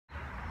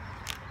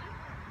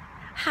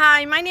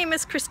Hi, my name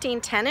is Christine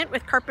Tennant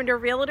with Carpenter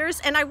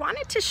Realtors, and I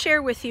wanted to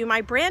share with you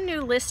my brand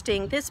new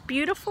listing. This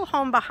beautiful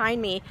home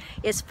behind me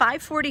is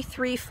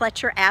 543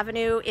 Fletcher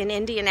Avenue in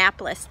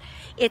Indianapolis.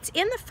 It's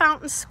in the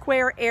Fountain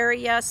Square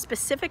area,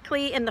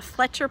 specifically in the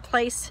Fletcher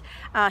Place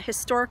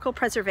Historical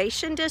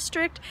Preservation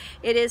District.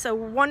 It is a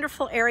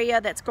wonderful area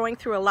that's going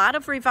through a lot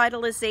of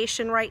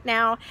revitalization right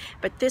now,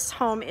 but this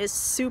home is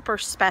super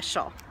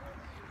special.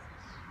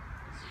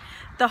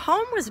 The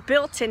home was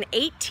built in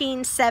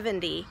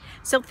 1870,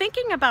 so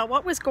thinking about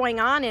what was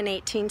going on in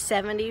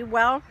 1870,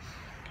 well,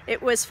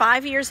 it was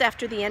 5 years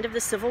after the end of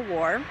the Civil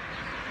War.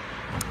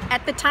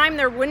 At the time,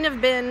 there wouldn't have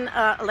been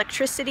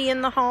electricity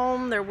in the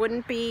home, there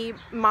wouldn't be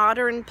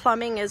modern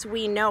plumbing as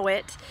we know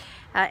it.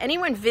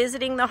 Anyone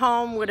visiting the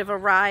home would have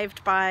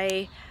arrived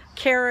by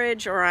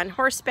carriage or on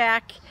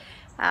horseback,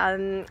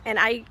 and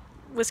I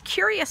was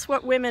curious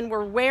what women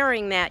were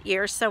wearing that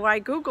year, so I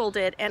Googled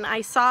it and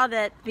I saw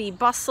that the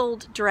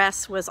bustled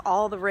dress was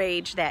all the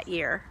rage that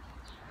year.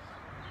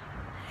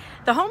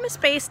 The home is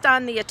based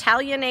on the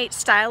Italianate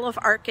style of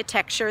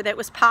architecture that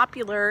was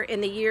popular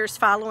in the years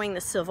following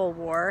the Civil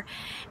War,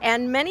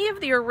 and many of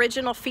the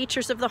original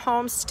features of the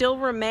home still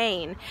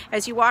remain.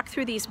 As you walk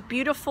through these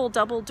beautiful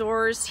double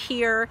doors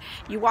here,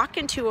 you walk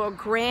into a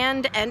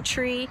grand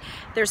entry.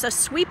 There's a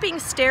sweeping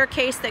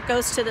staircase that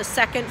goes to the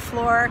second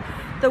floor.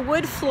 The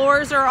wood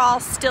floors are all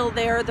still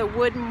there, the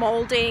wood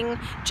molding,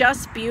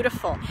 just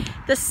beautiful.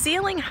 The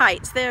ceiling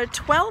heights, they're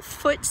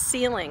 12-foot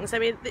ceilings. I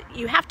mean,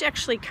 you have to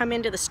actually come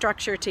into the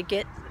structure to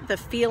get the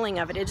feeling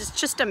of it. It is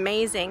just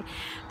amazing.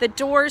 The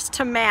doors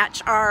to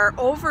match are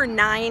over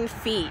 9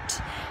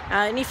 feet.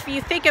 And if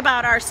you think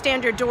about our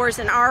standard doors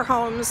in our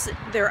homes,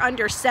 they're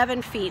under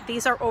 7 feet.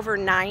 These are over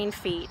 9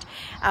 feet.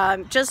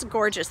 Just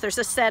gorgeous. There's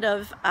a set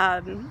of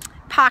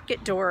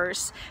pocket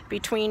doors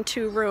between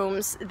two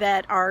rooms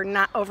that are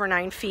not over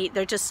 9 feet.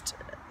 They're just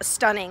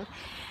stunning.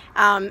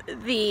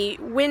 The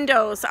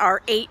windows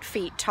are 8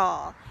 feet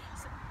tall.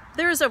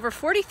 There is over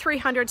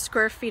 4,300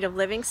 square feet of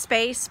living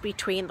space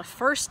between the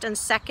first and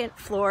second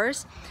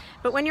floors.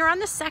 But when you're on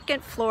the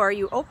second floor,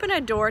 you open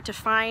a door to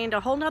find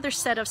a whole nother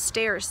set of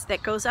stairs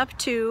that goes up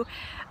to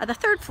the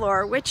third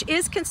floor, which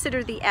is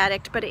considered the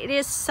attic, but it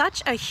is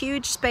such a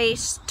huge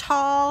space,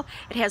 tall,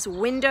 it has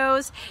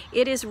windows,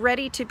 it is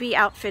ready to be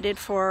outfitted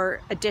for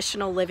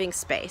additional living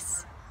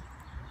space.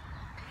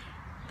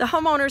 The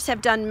homeowners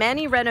have done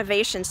many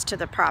renovations to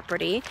the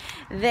property.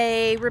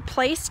 They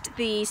replaced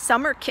the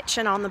summer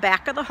kitchen on the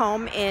back of the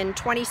home in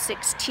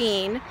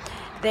 2016.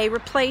 They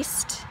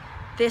replaced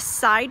this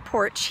side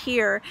porch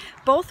here.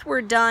 Both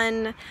were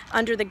done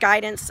under the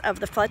guidance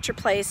of the Fletcher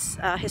Place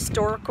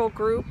historical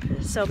group,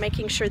 so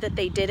making sure that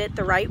they did it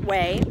the right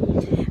way.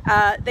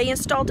 They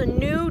installed a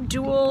new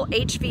dual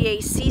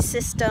HVAC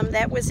system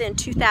that was in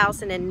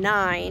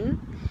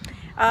 2009.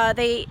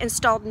 They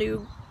installed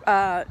new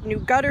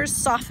gutters,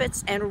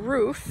 soffits, and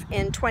roof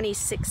in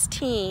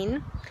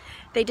 2016.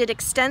 They did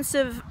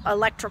extensive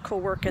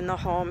electrical work in the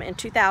home in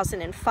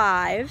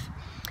 2005.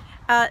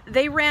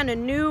 They ran a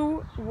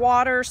new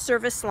water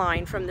service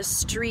line from the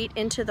street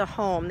into the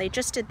home. They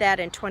just did that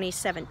in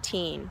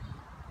 2017.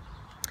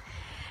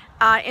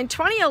 In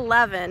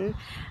 2011,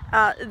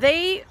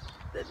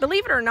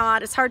 believe it or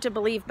not, it's hard to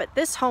believe, but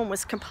this home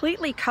was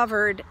completely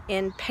covered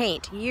in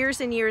paint,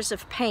 years and years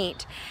of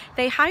paint.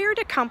 They hired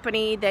a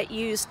company that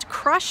used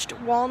crushed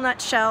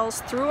walnut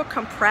shells through a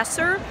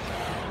compressor,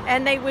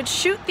 and they would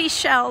shoot these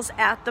shells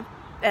at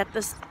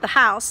the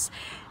house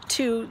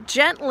to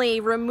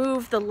gently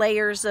remove the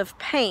layers of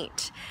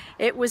paint.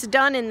 It was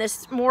done in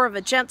this more of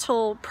a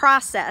gentle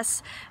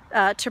process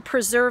to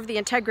preserve the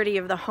integrity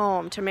of the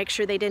home, to make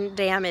sure they didn't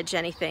damage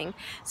anything.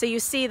 So you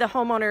see the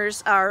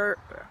homeowners are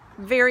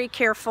very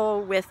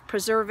careful with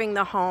preserving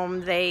the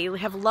home. They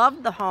have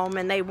loved the home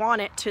and they want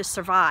it to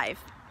survive.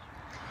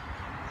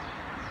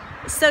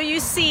 So you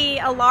see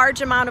a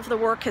large amount of the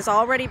work has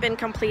already been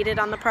completed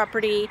on the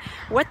property.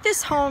 What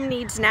this home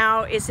needs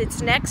now is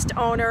its next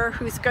owner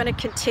who's going to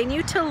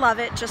continue to love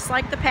it just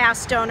like the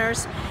past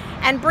owners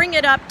and bring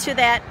it up to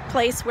that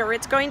place where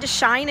it's going to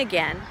shine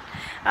again.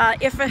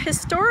 If a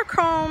historic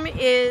home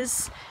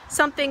is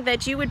something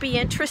that you would be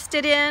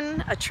interested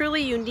in, a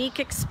truly unique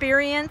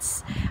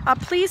experience,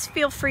 please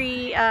feel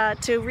free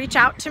to reach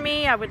out to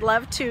me. I would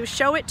love to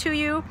show it to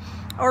you,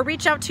 or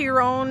reach out to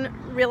your own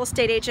real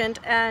estate agent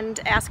and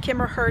ask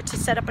him or her to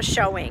set up a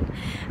showing.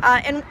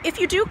 And if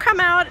you do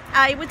come out,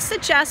 I would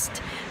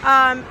suggest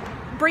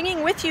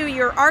bringing with you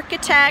your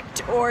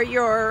architect or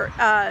your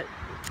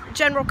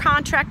general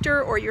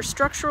contractor or your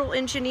structural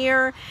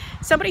engineer,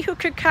 somebody who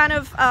could kind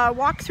of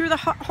walk through the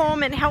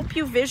home and help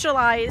you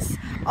visualize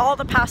all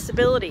the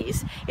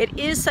possibilities. It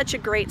is such a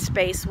great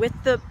space with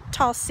the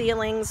tall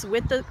ceilings,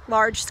 with the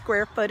large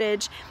square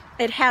footage.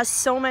 It has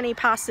so many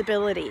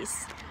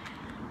possibilities.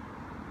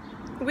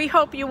 We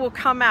hope you will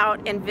come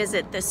out and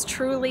visit this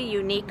truly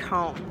unique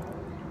home.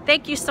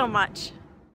 Thank you so much.